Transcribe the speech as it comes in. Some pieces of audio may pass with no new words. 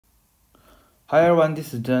Hi everyone,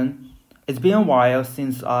 this is Dan. It's been a while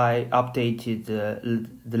since I updated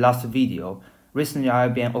the last video. Recently,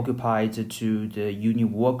 I've been occupied to the uni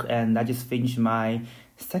work and I just finished my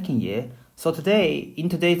second year. So in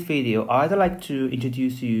today's video, I'd like to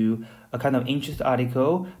introduce you a kind of interesting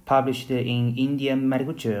article published in Indian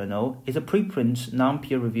Medical Journal. It's a preprint,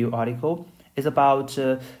 non-peer review article. It's about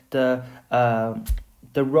the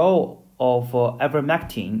role of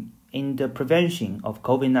ivermectin in the prevention of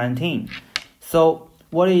COVID-19. So,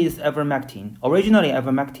 what is ivermectin? Originally,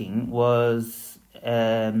 ivermectin was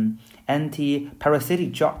an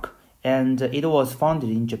anti-parasitic drug, and it was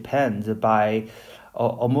founded in Japan by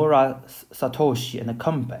Omura Satoshi and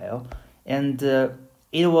Campbell, and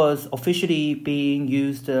it was officially being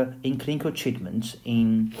used in clinical treatment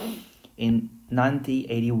in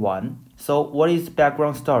 1981. So, what is the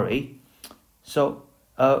background story? So,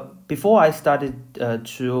 before I started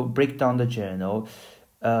to break down the journal,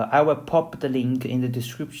 I will pop the link in the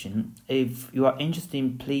description. If you are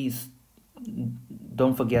interested, please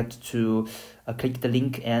don't forget to click the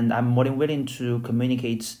link, and I'm more than willing to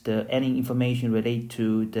communicate any information related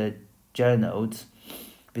to the journals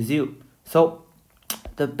with you. So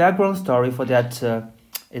the background story for that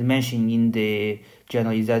is mentioned in the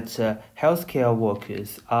journal is that healthcare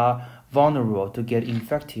workers are vulnerable to get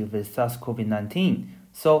infected with SARS-CoV-19.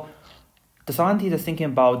 So the scientists are thinking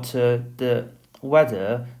about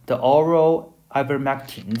whether the oral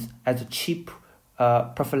ivermectin as a cheap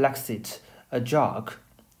prophylactic drug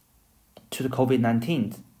to the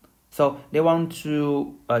COVID-19. So they want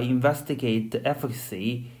to investigate the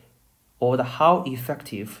efficacy or how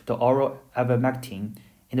effective the oral ivermectin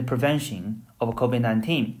in the prevention of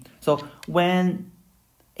COVID-19. So when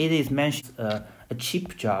it is mentioned a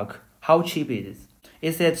cheap drug, how cheap it is?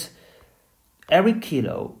 Is that every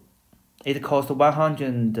kilo it costs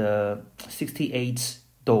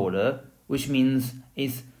 $168, which means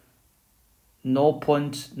it's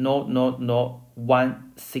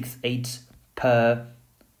 0.00168 per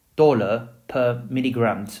dollar per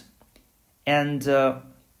milligram, and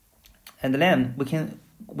then we can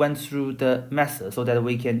went through the method so that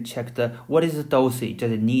we can check what is the dosage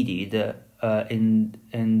that is needed in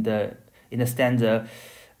the standard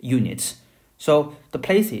units. So the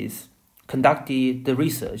places conducted the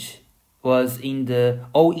research was in the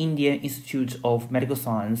All Indian Institute of Medical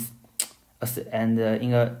Science, and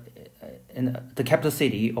in the capital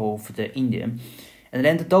city of the India. And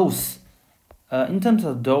then the dose, in terms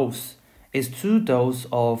of dose, is 2 doses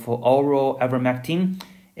of oral ivermectin,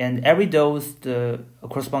 and every dose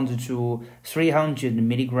corresponds to 300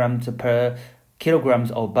 milligrams per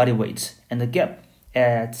kilograms of body weight, and the gap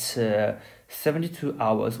at 72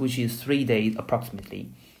 hours, which is 3 days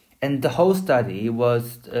approximately. And the whole study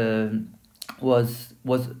was in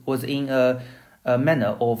a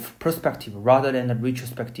manner of prospective rather than a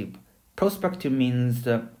retrospective. Prospective means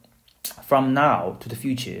from now to the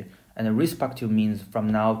future, and retrospective means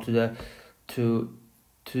from now to the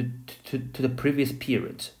previous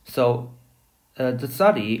period. So the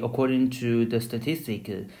study, according to the statistic,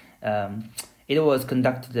 it was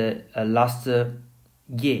conducted last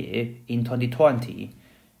year in 2020.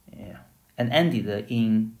 And ended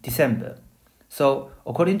in December. So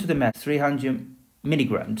according to the math, 300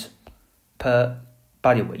 milligrams per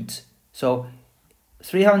body weight. So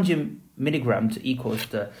 300 milligrams equals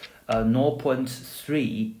the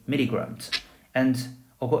 0.3 milligrams. And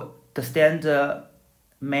the standard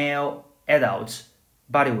male adult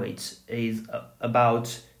body weight is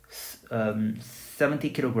about 70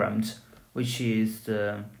 kilograms, which is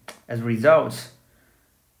as a result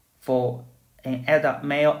for an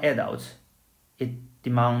male adult, it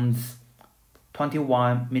demands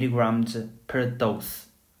 21 milligrams per dose.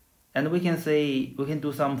 And we can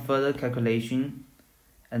do some further calculation,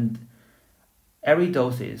 and every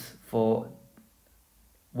doses for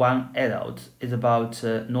one adult is about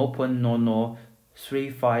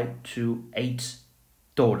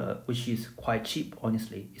 $0.00352, which is quite cheap,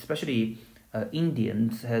 honestly. Especially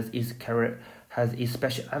Indians has its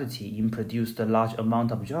speciality in produce a large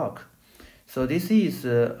amount of drug. So this is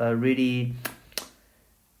a really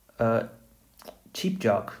cheap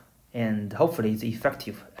drug, and hopefully it's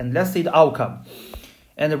effective. And let's see the outcome.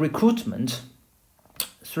 And the recruitment,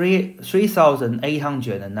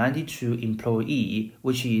 3,892 employee,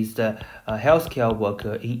 which is the healthcare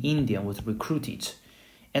worker in India, was recruited,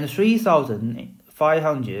 and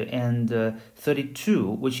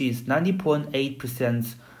 3,532, which is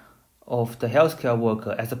 90.8% of the healthcare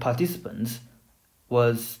worker as a participants,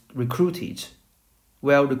 was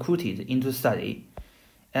well recruited into the study,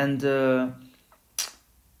 and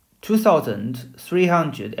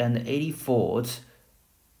 2,384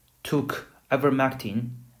 took ivermectin,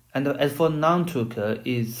 and as for non-Tucker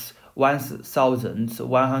is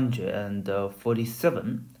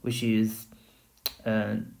 1,147, which is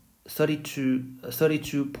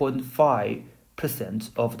 32.5%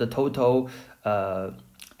 of the total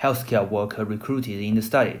healthcare worker recruited in the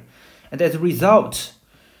study. And as a result,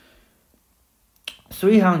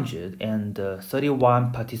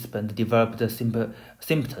 331 participants developed the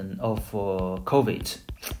symptom of COVID.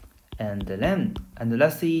 And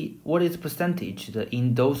let's see what is percentage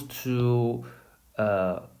in those two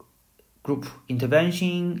group,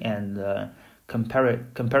 intervention and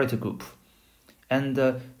comparative group. And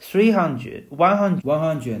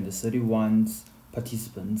 131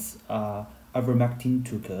 participants are ivermectin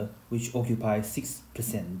Tucker, which occupy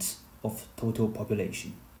 6% of total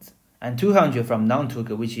population, and 200 from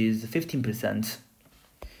non-Tucker, which is 15%.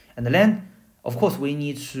 And then, of course, we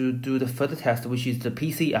need to do the further test, which is the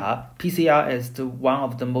PCR. PCR is one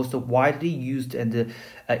of the most widely used and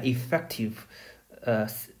effective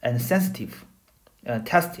and sensitive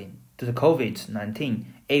testing to the COVID-19.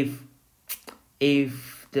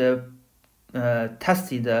 If the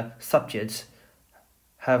tested subjects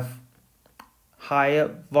have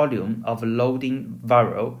higher volume of loading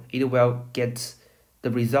viral, it will get the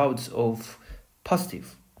results of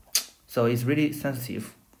positive. So it's really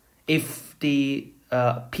sensitive. If the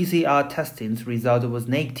PCR testing result was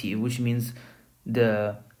negative, which means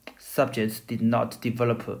the subjects did not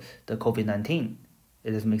develop the COVID-19.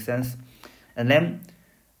 It does make sense. And then,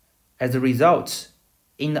 as a result,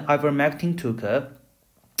 in the ivermectin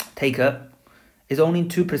taker, it's only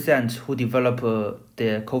 2% who develop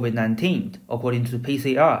the COVID-19 according to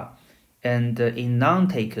PCR, and in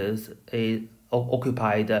non-takers, it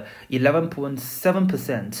occupied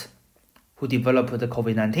 11.7% who develop the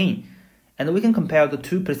COVID-19, and we can compare the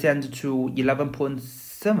 2% to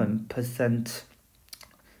 11.7%.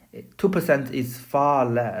 2% is far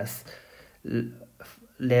less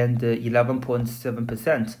than the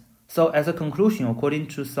 11.7%. So as a conclusion, according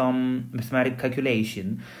to some mathematical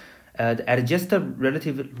calculation, the adjusted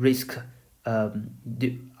relative risk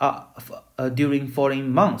during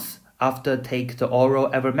following months after take the oral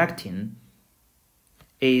ivermectin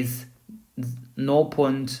is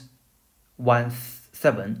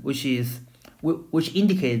 0.17, which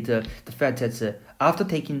indicates the fact that after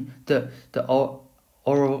taking the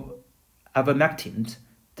oral ivermectin,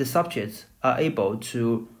 the subjects are able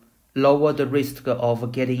to lower the risk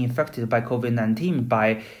of getting infected by COVID-19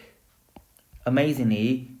 by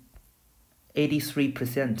amazingly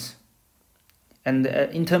 83%. And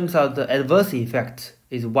in terms of the adverse effect,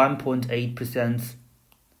 is 1.8%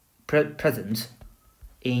 present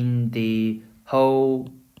in the whole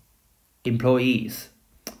employees.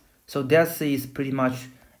 So that is pretty much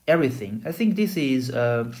everything. I think this is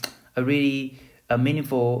a really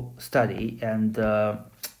meaningful study, and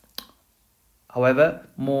however,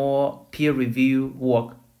 more peer review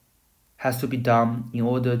work has to be done in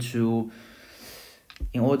order to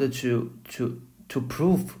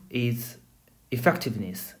prove its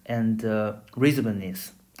effectiveness and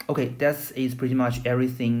reasonableness. Okay, that is pretty much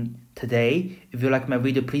everything today. If you like my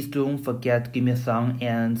video, please don't forget to give me a thumb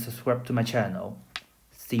and subscribe to my channel.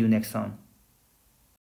 See you next time.